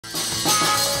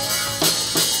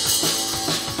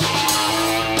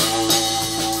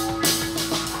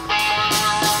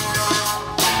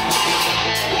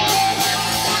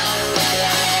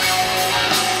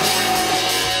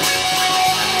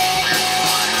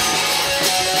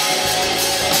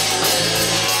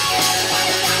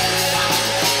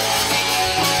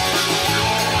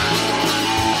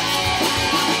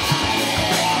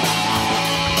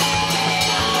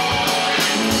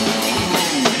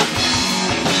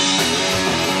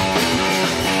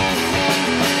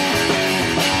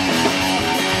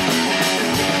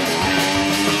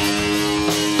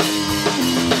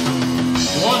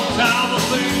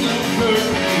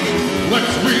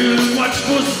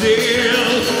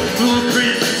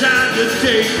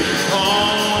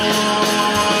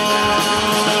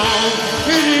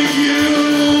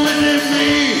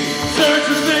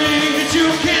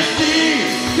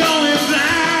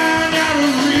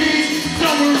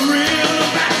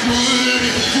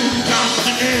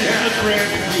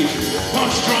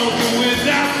stroking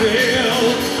without fail.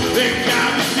 They got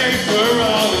me safer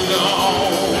all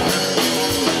alone.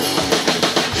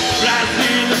 Flies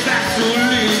in the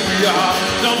Vasoline,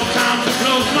 sometimes it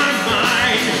blows my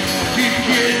mind. Keep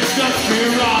getting stuck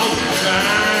here all the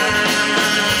time.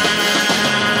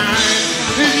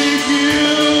 Is it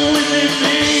you? Is it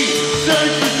me?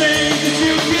 Search for things that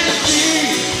you can't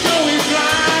see. Going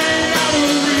blind out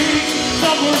of reach.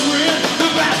 Someone with the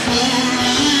Vasoline.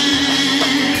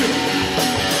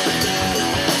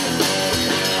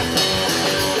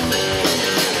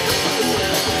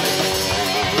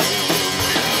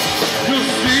 You'll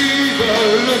see the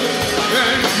look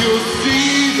and you'll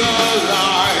see the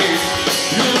light.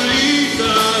 You'll lead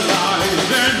the light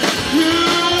and you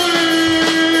will.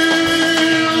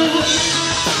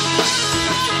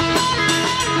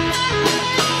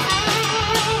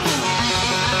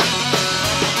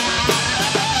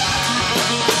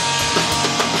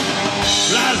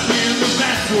 Lies in the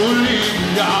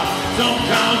Vasoline,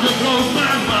 sometimes it blows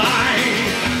my mind.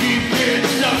 Keep getting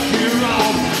stuck here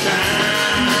all the time.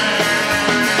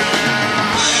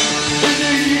 Is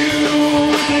it you?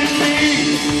 Is it me?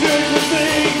 Search for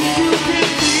things you can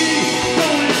see.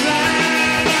 Going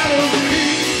blind out of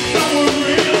reach. Someone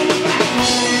real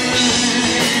Vasoline.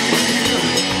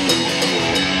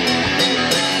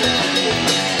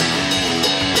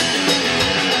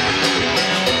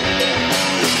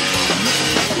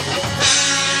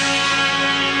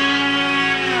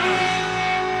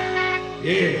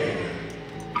 Yeah.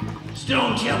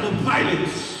 Stone Temple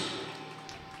Pilots.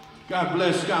 God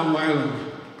bless Scott Weiland.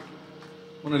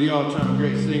 One of the all-time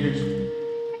great singers.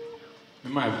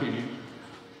 In my opinion.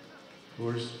 Of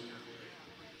course.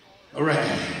 All right.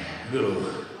 Little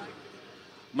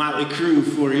Motley Crue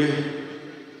for you.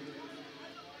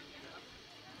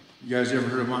 You guys ever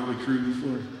heard of Motley Crue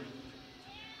before?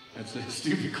 That's a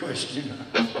stupid question.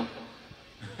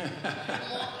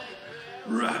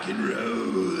 Rock and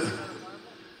roll.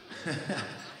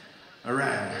 All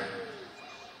right.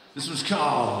 This was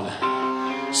called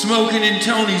Smoking in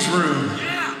Tony's Room.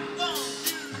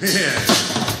 Yeah.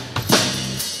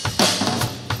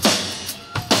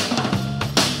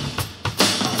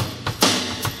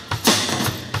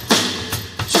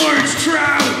 George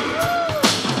Trout.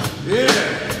 Yeah.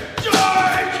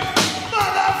 George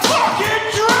motherfucking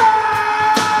Trout.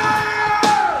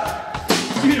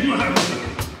 Get my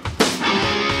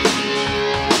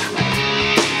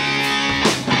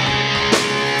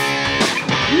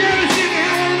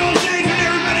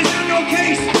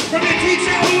from your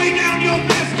teacher all the way down to your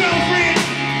best girlfriend.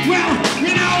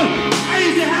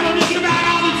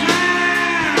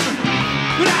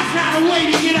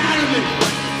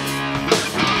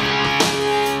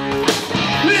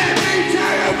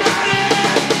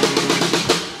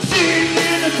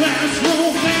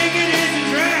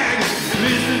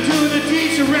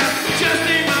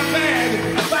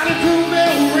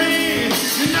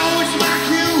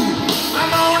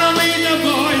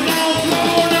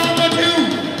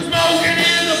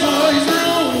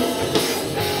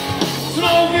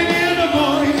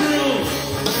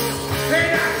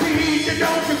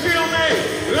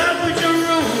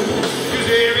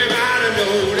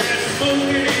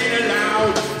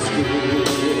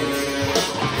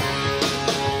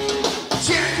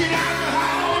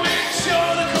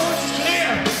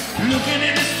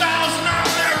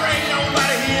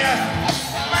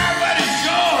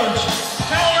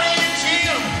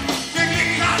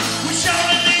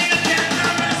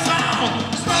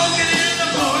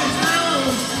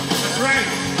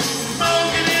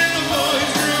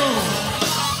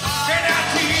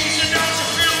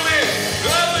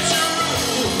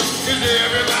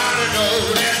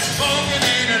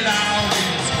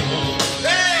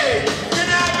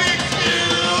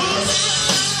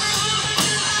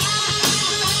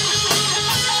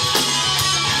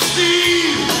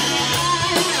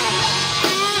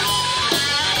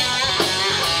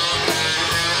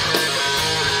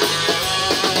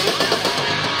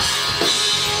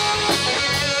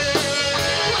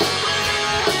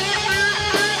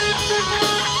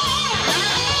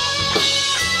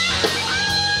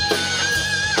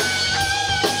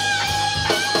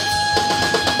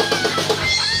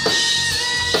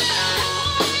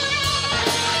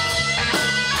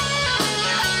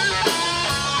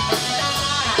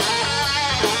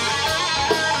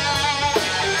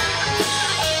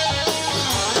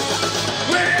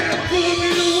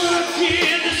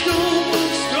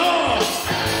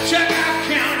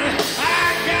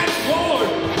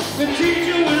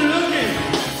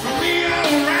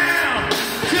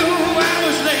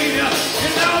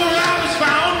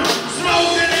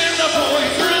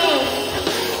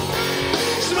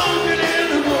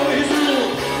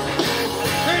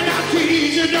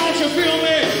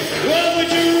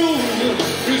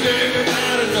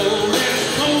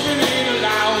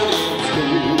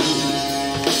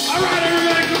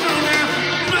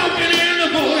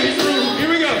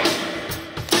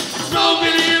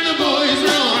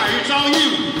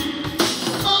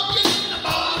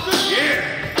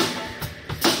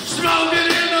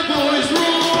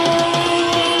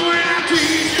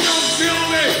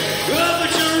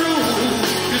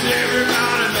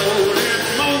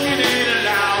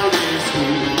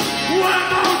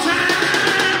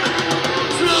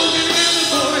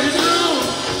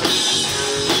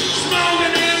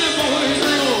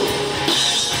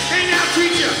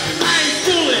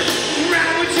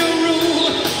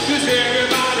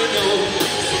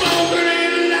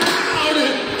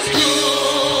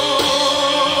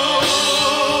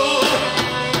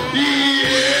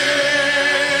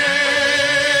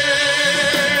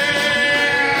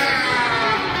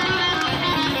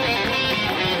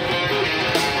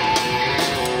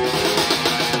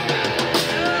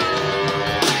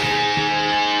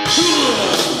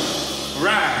 All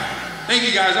right. Thank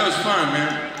you guys. That was fun,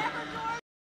 man.